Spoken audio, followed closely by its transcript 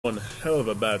One hell of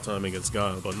a bad time against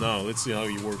Guile, but now let's see how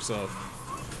he works out.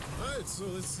 Alright, so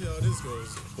let's see how this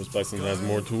goes. Because Bison has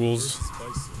more tools.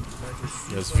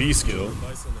 He has V V-skill.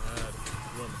 Bison had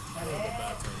one hell of a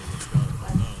bad time against Guile,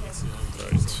 but now let's see how he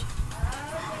goes. Right.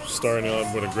 Starting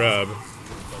off with a grab.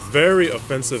 Very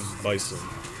offensive Bison.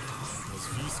 Has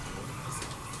V-skill.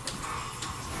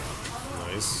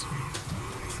 Nice.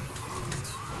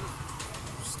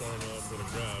 Starting off with a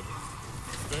grab.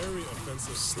 Very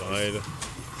offensive Slide.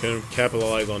 Can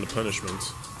capitalize on the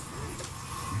punishment.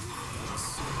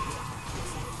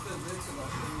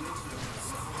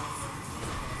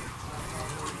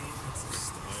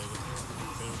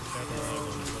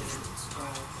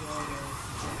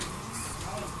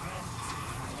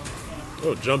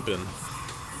 Oh, jump in.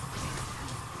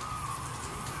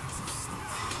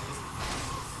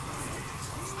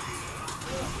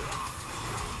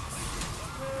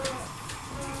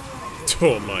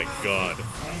 Oh my god.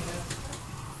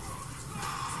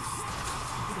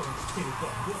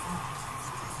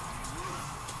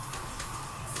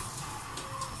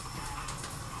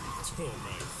 Oh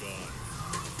my god.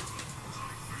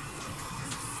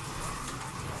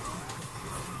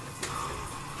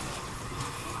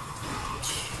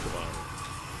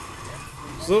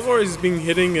 So far he's been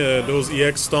hitting those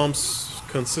EX stomps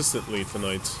consistently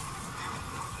tonight.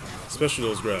 Especially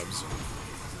those grabs.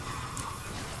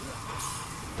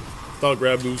 Thought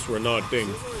grab loops were not a thing.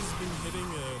 So far he's been hitting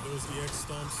those EX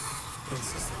stomps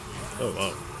consistently. Oh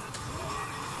wow.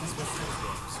 Especially those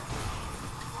grabs.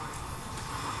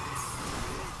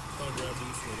 Thought grab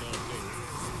loops were not a thing.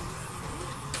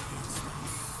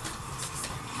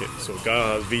 Okay, so Guile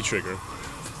has V-trigger.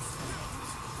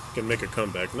 Can make a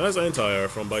comeback. Nice anti-air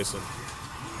from Bison.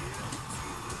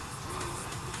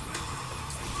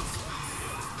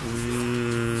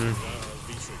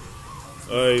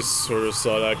 I sort of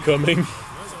saw that coming.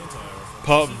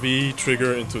 Pop V,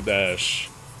 trigger into dash.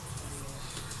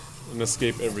 And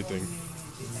escape everything.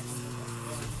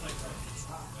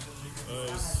 I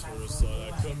sort of saw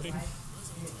that coming.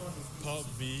 Pop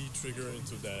V, trigger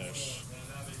into dash.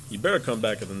 You better come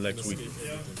back at the next week.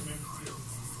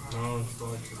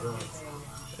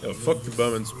 Yo, fuck the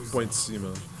bum and point C,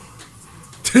 man.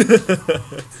 You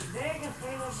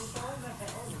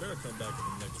better come back at the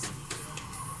next week.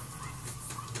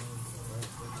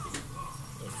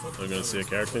 I'm gonna see a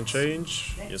character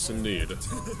change. Yes, indeed. I'm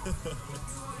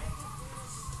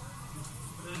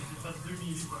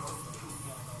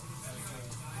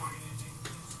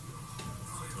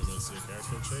gonna see a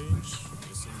character change.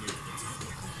 Yes, indeed.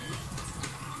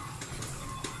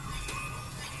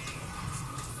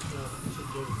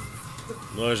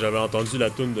 Ouais, j'avais entendu la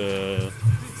tune de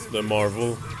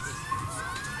Marvel.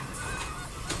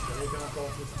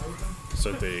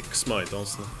 C'était extrêmement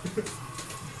intense, là.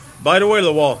 By the way,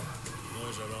 the wall.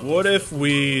 What if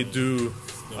we do?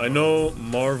 I know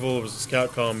Marvel vs.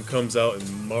 Capcom comes out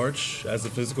in March as a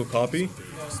physical copy.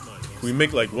 We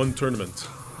make like one tournament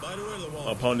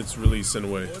upon its release in a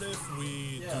way. What if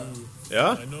we do?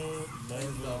 Yeah? I know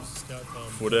Marvel vs. Capcom.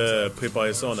 Faudrait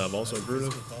préparer ça en avance un peu là.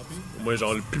 Moi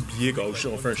genre le publier quand on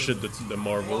fait un shit de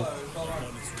Marvel.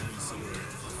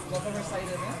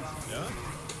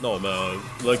 No man,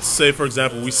 like say for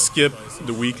example we skip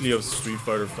the weekly of Street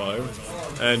Fighter V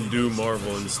and do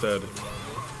Marvel instead.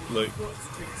 Like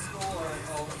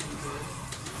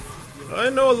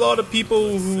I know a lot of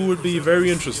people who would be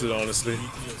very interested honestly.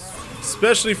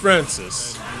 Especially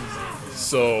Francis.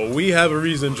 So we have a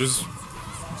reason just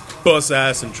bust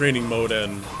ass in training mode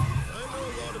and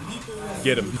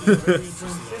get him.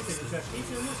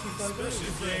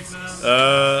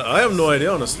 I have no idea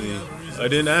honestly. I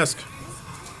didn't ask.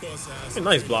 Hey,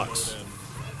 nice blocks.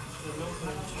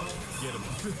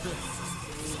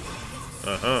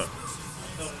 Uh-huh.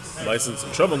 Bison's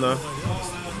in trouble now.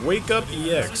 Wake up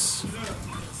EX.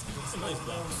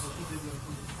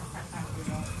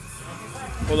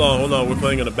 Hold on, we're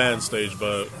playing on a band stage,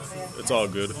 but it's all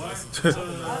good.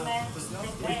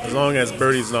 As long as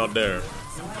Birdie's not there.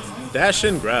 Dash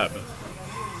in, grab.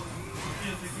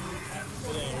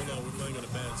 Hold on, we're playing on a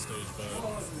band stage, but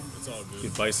it's all good.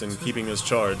 Keep Bison keeping his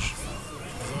charge. As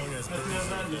long as Birdie's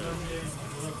not there.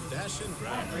 Dash and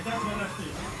grab.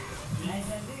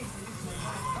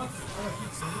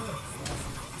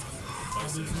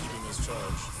 Bison keeping his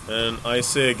charge. And I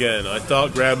say again, I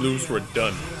thought grab loops were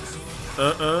done.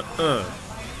 And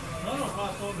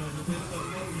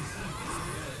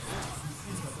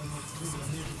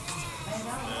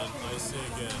I say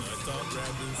again, I thought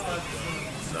grab loops were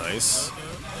done. Nice.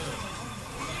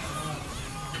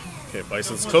 Okay,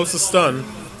 Bison's close to stun.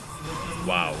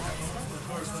 Wow.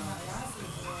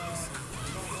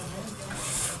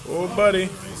 Oh, buddy.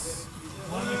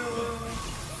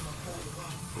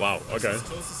 Wow, okay.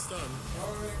 Close to stun.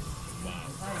 Wow.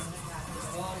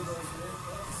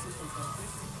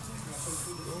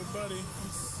 Go, buddy.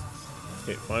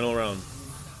 Okay, final round.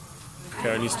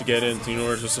 K1chn3r needs to get in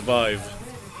order to survive.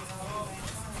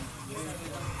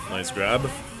 Nice grab.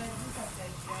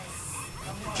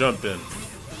 Jump in.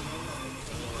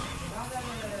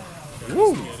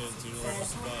 Woo!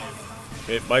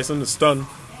 Okay, Bison is stunned.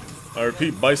 I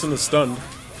repeat, Bison is stunned.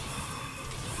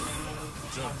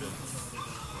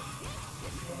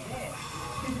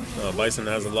 Bison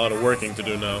has a lot of working to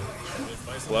do now.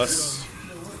 Plus,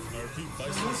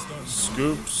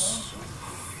 scoops.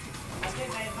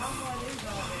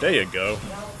 There you go.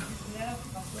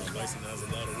 Bison has a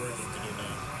lot of working to do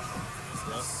now.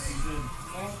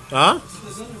 Huh?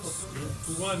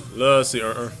 Là, c'est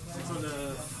 1-1.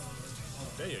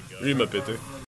 There you go. Lui, il m'a pété.